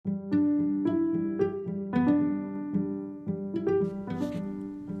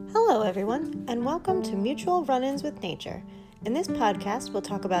everyone, and welcome to Mutual Run-Ins with Nature. In this podcast, we'll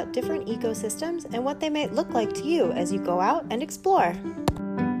talk about different ecosystems and what they might look like to you as you go out and explore.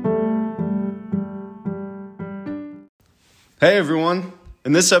 Hey everyone!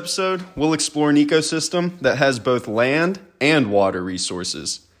 In this episode, we'll explore an ecosystem that has both land and water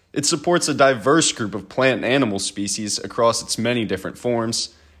resources. It supports a diverse group of plant and animal species across its many different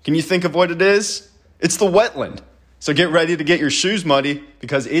forms. Can you think of what it is? It's the wetland. So get ready to get your shoes muddy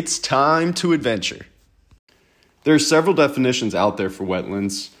because it's time to adventure. There are several definitions out there for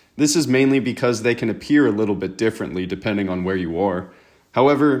wetlands. This is mainly because they can appear a little bit differently depending on where you are.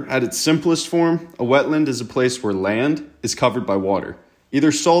 However, at its simplest form, a wetland is a place where land is covered by water,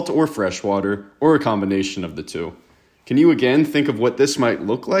 either salt or fresh water, or a combination of the two. Can you again think of what this might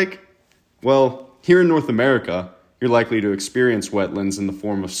look like? Well, here in North America, you're likely to experience wetlands in the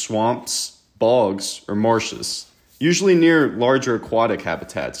form of swamps, bogs, or marshes, usually near larger aquatic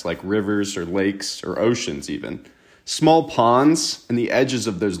habitats like rivers or lakes or oceans even. Small ponds and the edges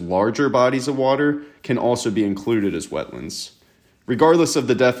of those larger bodies of water can also be included as wetlands. Regardless of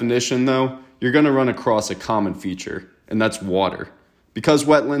the definition, though, you're going to run across a common feature, and that's water. Because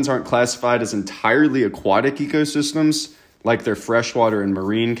wetlands aren't classified as entirely aquatic ecosystems, like their freshwater and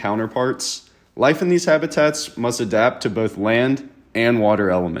marine counterparts, life in these habitats must adapt to both land and water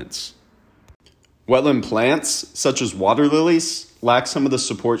elements. Wetland plants, such as water lilies, lack some of the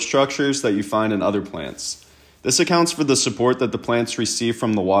support structures that you find in other plants. This accounts for the support that the plants receive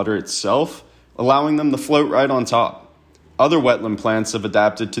from the water itself, allowing them to float right on top. Other wetland plants have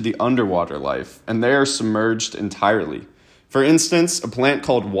adapted to the underwater life, and they are submerged entirely. For instance, a plant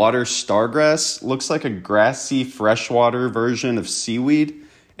called water stargrass looks like a grassy freshwater version of seaweed,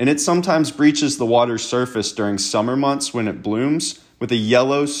 and it sometimes breaches the water's surface during summer months when it blooms with a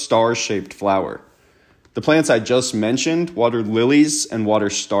yellow star-shaped flower. The plants I just mentioned, water lilies and water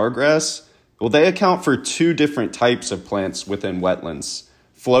stargrass, well, they account for two different types of plants within wetlands,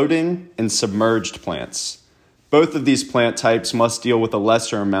 floating and submerged plants. Both of these plant types must deal with a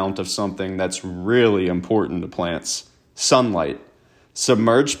lesser amount of something that's really important to plants, sunlight.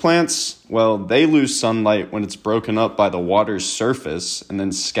 Submerged plants, well, they lose sunlight when it's broken up by the water's surface and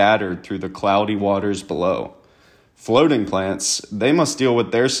then scattered through the cloudy waters below. Floating plants, they must deal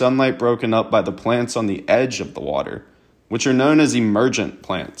with their sunlight broken up by the plants on the edge of the water, which are known as emergent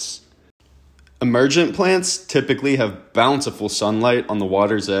plants. Emergent plants typically have bountiful sunlight on the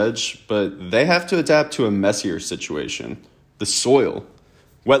water's edge, but they have to adapt to a messier situation, the soil.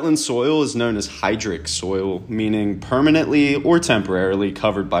 Wetland soil is known as hydric soil, meaning permanently or temporarily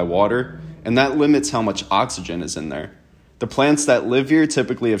covered by water, and that limits how much oxygen is in there. The plants that live here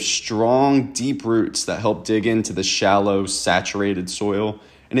typically have strong, deep roots that help dig into the shallow, saturated soil,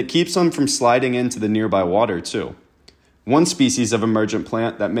 and it keeps them from sliding into the nearby water too. One species of emergent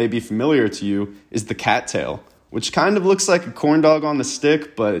plant that may be familiar to you is the cattail, which kind of looks like a corn dog on the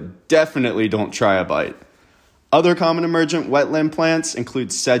stick, but definitely don't try a bite. Other common emergent wetland plants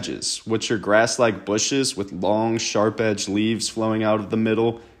include sedges, which are grass-like bushes with long, sharp-edged leaves flowing out of the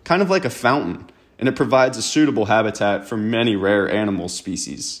middle, kind of like a fountain, and it provides a suitable habitat for many rare animal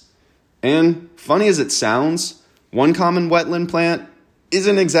species. And, funny as it sounds, one common wetland plant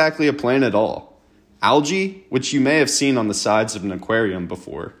isn't exactly a plant at all. Algae, which you may have seen on the sides of an aquarium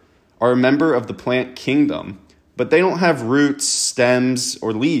before, are a member of the plant kingdom, but they don't have roots, stems,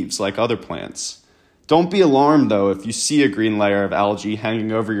 or leaves like other plants. Don't be alarmed, though, if you see a green layer of algae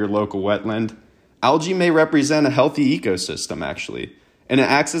hanging over your local wetland. Algae may represent a healthy ecosystem, actually, and it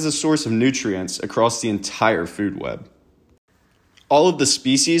acts as a source of nutrients across the entire food web. All of the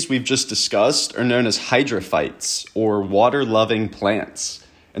species we've just discussed are known as hydrophytes, or water-loving plants,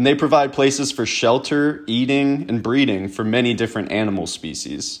 and they provide places for shelter, eating, and breeding for many different animal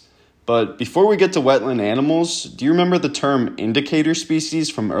species. But before we get to wetland animals, do you remember the term indicator species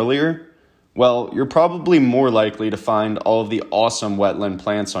from earlier? Well, you're probably more likely to find all of the awesome wetland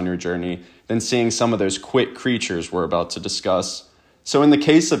plants on your journey than seeing some of those quick creatures we're about to discuss. So in the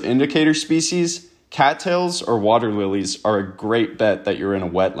case of indicator species, cattails or water lilies are a great bet that you're in a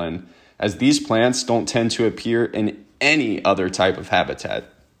wetland, as these plants don't tend to appear in any other type of habitat.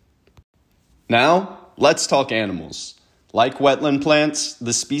 Now, let's talk animals. Like wetland plants,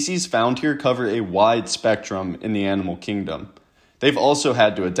 the species found here cover a wide spectrum in the animal kingdom. They've also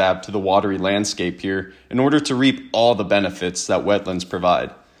had to adapt to the watery landscape here in order to reap all the benefits that wetlands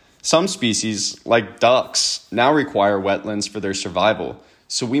provide. Some species, like ducks, now require wetlands for their survival,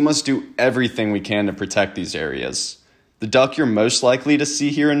 so we must do everything we can to protect these areas. The duck you're most likely to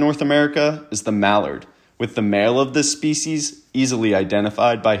see here in North America is the mallard, with the male of this species easily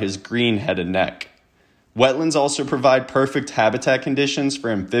identified by his green-headed neck. Wetlands also provide perfect habitat conditions for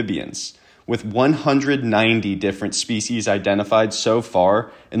amphibians, with 190 different species identified so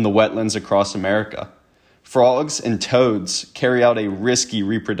far in the wetlands across America. Frogs and toads carry out a risky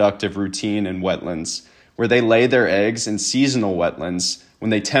reproductive routine in wetlands, where they lay their eggs in seasonal wetlands when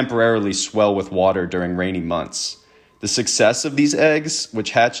they temporarily swell with water during rainy months. The success of these eggs,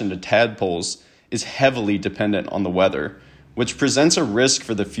 which hatch into tadpoles, is heavily dependent on the weather, which presents a risk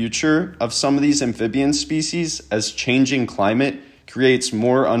for the future of some of these amphibian species as changing climate creates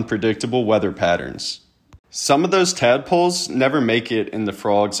more unpredictable weather patterns. Some of those tadpoles never make it in the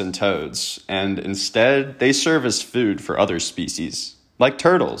frogs and toads, and instead they serve as food for other species, like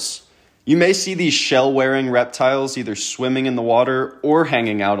turtles. You may see these shell-wearing reptiles either swimming in the water or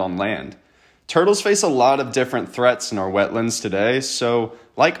hanging out on land. Turtles face a lot of different threats in our wetlands today, so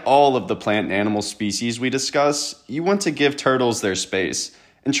like all of the plant and animal species we discuss, you want to give turtles their space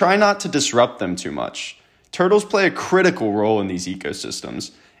and try not to disrupt them too much. Turtles play a critical role in these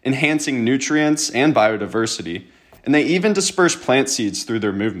ecosystems, enhancing nutrients and biodiversity, and they even disperse plant seeds through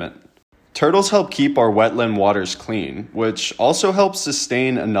their movement. Turtles help keep our wetland waters clean, which also helps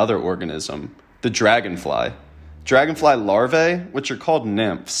sustain another organism, the dragonfly. Dragonfly larvae, which are called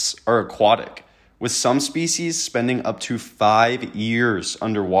nymphs, are aquatic, with some species spending up to 5 years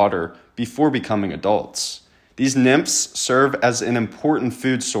underwater before becoming adults. These nymphs serve as an important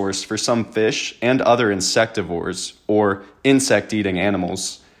food source for some fish and other insectivores, or insect-eating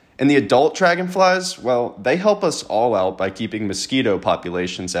animals. And the adult dragonflies, well, they help us all out by keeping mosquito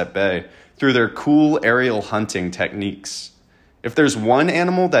populations at bay through their cool aerial hunting techniques. If there's one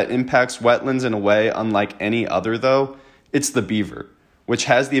animal that impacts wetlands in a way unlike any other, though, it's the beaver, which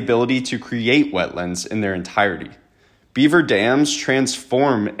has the ability to create wetlands in their entirety. Beaver dams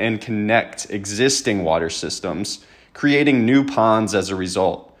transform and connect existing water systems, creating new ponds as a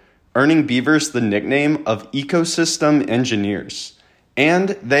result, earning beavers the nickname of ecosystem engineers. And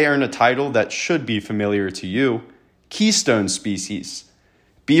they earn a title that should be familiar to you, keystone species.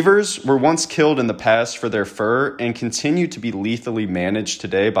 Beavers were once killed in the past for their fur and continue to be lethally managed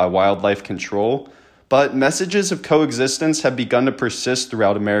today by wildlife control, but messages of coexistence have begun to persist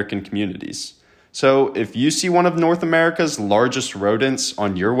throughout American communities. So if you see one of North America's largest rodents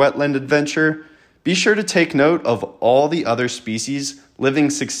on your wetland adventure, be sure to take note of all the other species living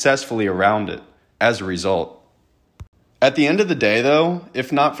successfully around it as a result. At the end of the day, though,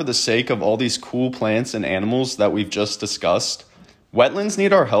 if not for the sake of all these cool plants and animals that we've just discussed, wetlands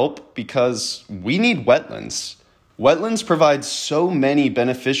need our help because we need wetlands. Wetlands provide so many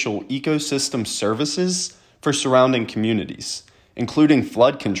beneficial ecosystem services for surrounding communities, including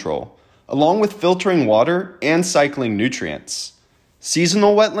flood control, along with filtering water and cycling nutrients.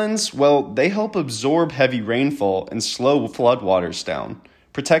 Seasonal wetlands, well, they help absorb heavy rainfall and slow floodwaters down,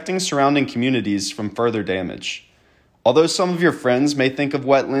 protecting surrounding communities from further damage. Although some of your friends may think of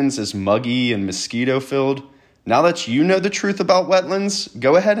wetlands as muggy and mosquito-filled, now that you know the truth about wetlands,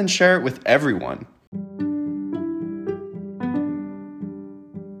 go ahead and share it with everyone.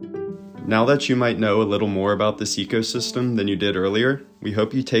 Now that you might know a little more about this ecosystem than you did earlier, we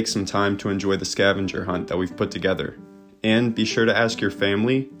hope you take some time to enjoy the scavenger hunt that we've put together. And be sure to ask your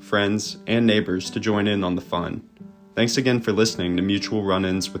family, friends, and neighbors to join in on the fun. Thanks again for listening to Mutual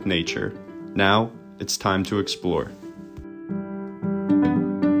Run-Ins with Nature. Now, it's time to explore.